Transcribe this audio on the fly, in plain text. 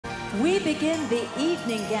We begin the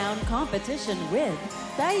evening gown competition with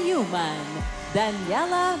Tayuman,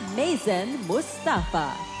 Daniela Mazen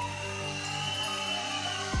Mustafa.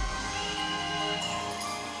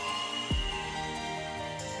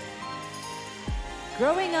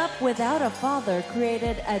 Growing up without a father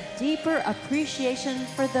created a deeper appreciation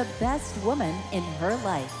for the best woman in her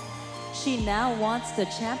life. She now wants to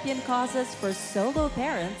champion causes for solo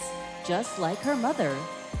parents, just like her mother.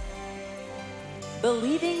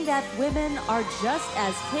 Believing that women are just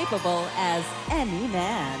as capable as any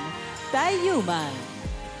man. Tayuman.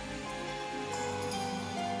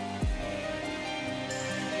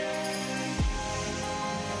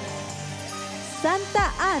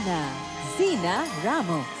 Santa Ana, Zina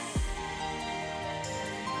Ramos.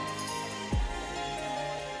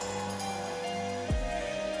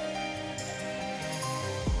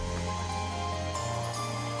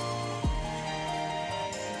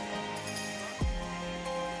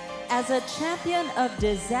 As a champion of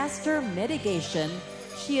disaster mitigation,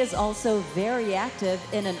 she is also very active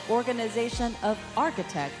in an organization of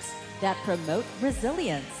architects that promote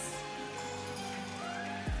resilience.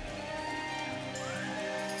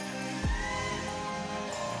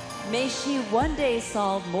 May she one day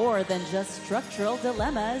solve more than just structural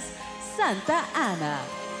dilemmas. Santa Ana.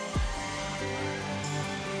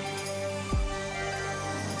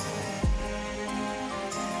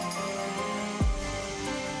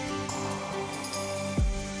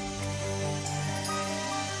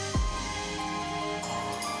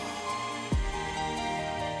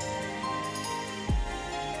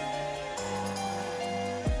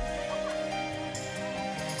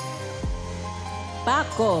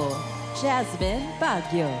 Paco, Jasmine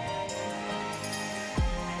Baguio.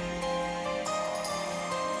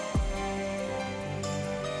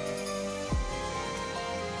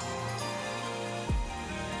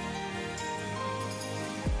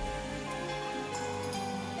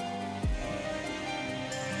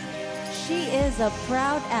 She is a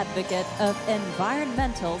proud advocate of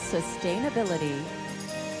environmental sustainability.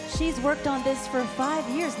 She's worked on this for 5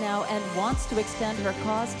 years now and wants to extend her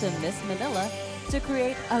cause to Miss Manila to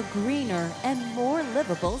create a greener and more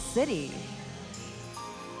livable city.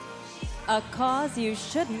 A cause you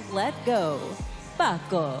shouldn't let go.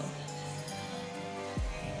 Paco.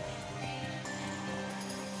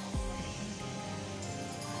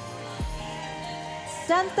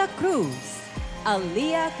 Santa Cruz,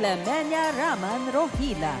 Alia Clemenia Raman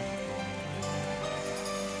Rohila.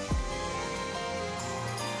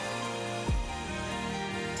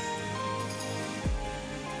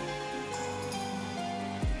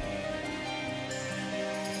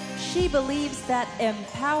 She believes that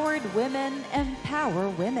empowered women empower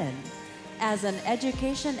women. As an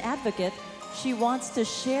education advocate, she wants to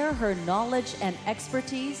share her knowledge and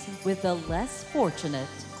expertise with the less fortunate.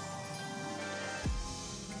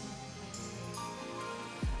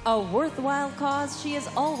 A worthwhile cause she is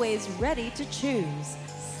always ready to choose.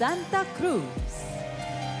 Santa Cruz.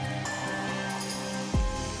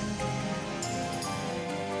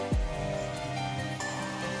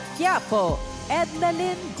 Quiapo,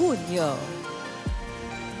 Ednalyn Gunyo.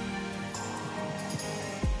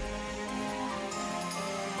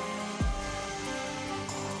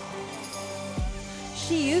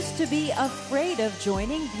 She used to be afraid of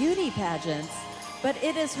joining beauty pageants, but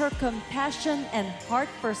it is her compassion and heart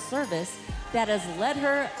for service that has led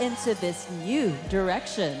her into this new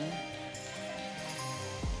direction.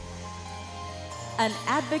 An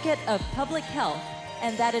advocate of public health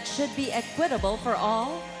and that it should be equitable for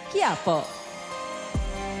all, Quiapo.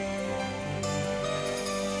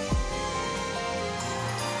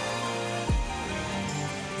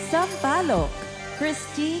 Sampaloc,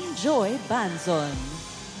 Christine Joy Banzon.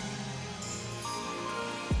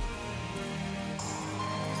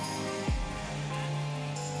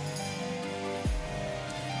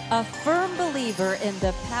 A firm believer in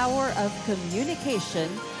the power of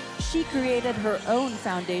communication, she created her own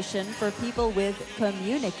foundation for people with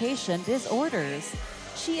communication disorders.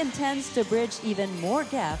 She intends to bridge even more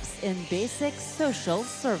gaps in basic social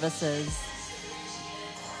services.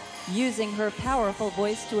 Using her powerful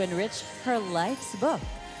voice to enrich her life's book,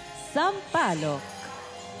 Sampaloc.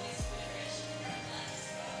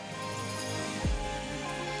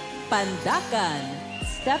 Pandacan,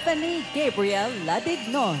 Stephanie Gabriel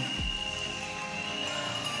Ladignon.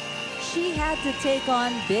 She had to take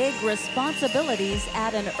on big responsibilities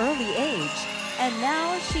at an early age, and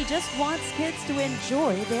now she just wants kids to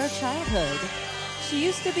enjoy their childhood. She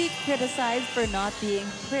used to be criticized for not being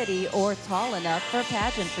pretty or tall enough for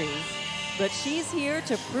pageantry, but she's here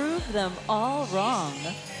to prove them all wrong.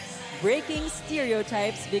 breaking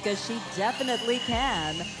stereotypes because she definitely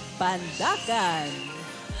can. Pandakan.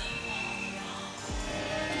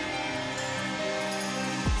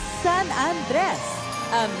 San Andres,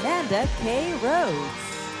 Amanda K.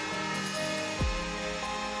 Rhodes.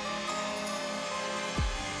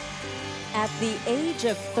 At the age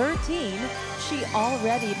of 13, she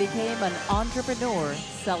already became an entrepreneur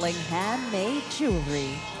selling handmade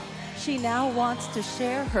jewelry. She now wants to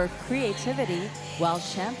share her creativity while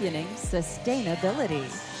championing sustainability.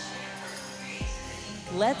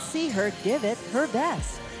 Let's see her give it her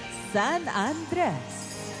best. San Andres.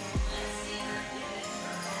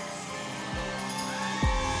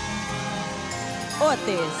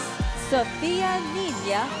 Otis, Sofia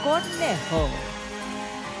Niña Cornejo.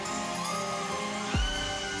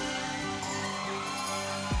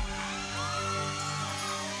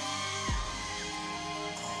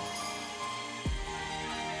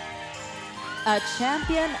 A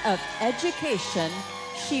champion of education,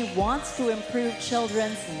 she wants to improve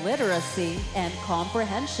children's literacy and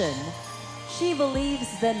comprehension. She believes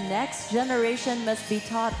the next generation must be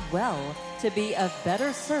taught well to be of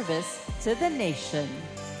better service to the nation.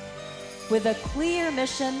 With a clear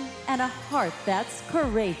mission and a heart that's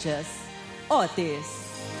courageous, Otis.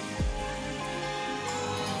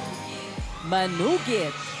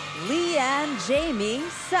 Manugit, Leanne Jamie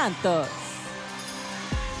Santos.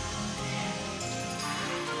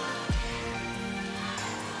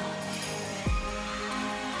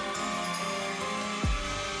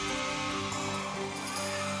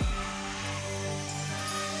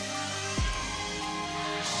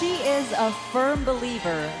 She is a firm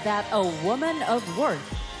believer that a woman of worth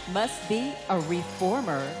must be a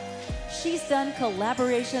reformer. She's done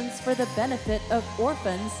collaborations for the benefit of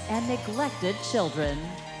orphans and neglected children.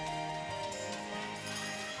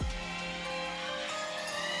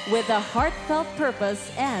 With a heartfelt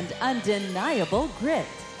purpose and undeniable grit,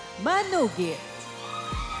 Manugit.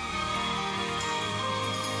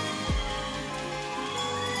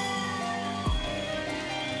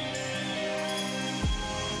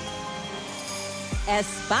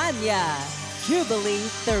 España, Jubilee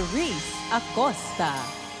Therese Acosta.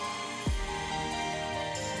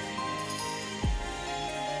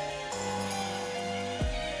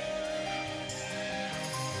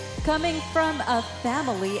 Coming from a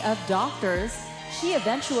family of doctors, she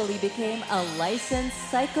eventually became a licensed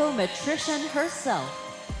psychometrician herself.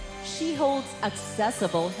 She holds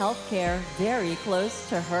accessible healthcare very close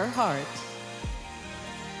to her heart.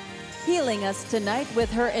 Healing us tonight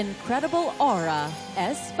with her incredible aura,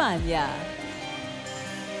 España.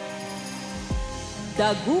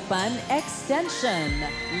 Dagupan Extension,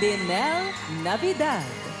 Linel Navidad.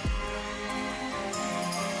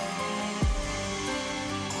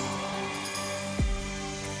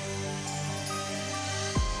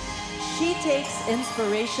 She takes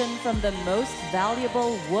inspiration from the most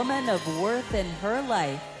valuable woman of worth in her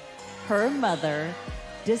life, her mother.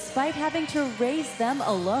 Despite having to raise them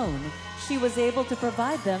alone, she was able to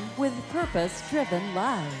provide them with purpose-driven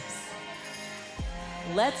lives.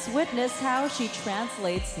 Let's witness how she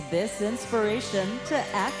translates this inspiration to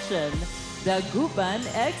action. Dagupan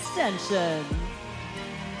Extension.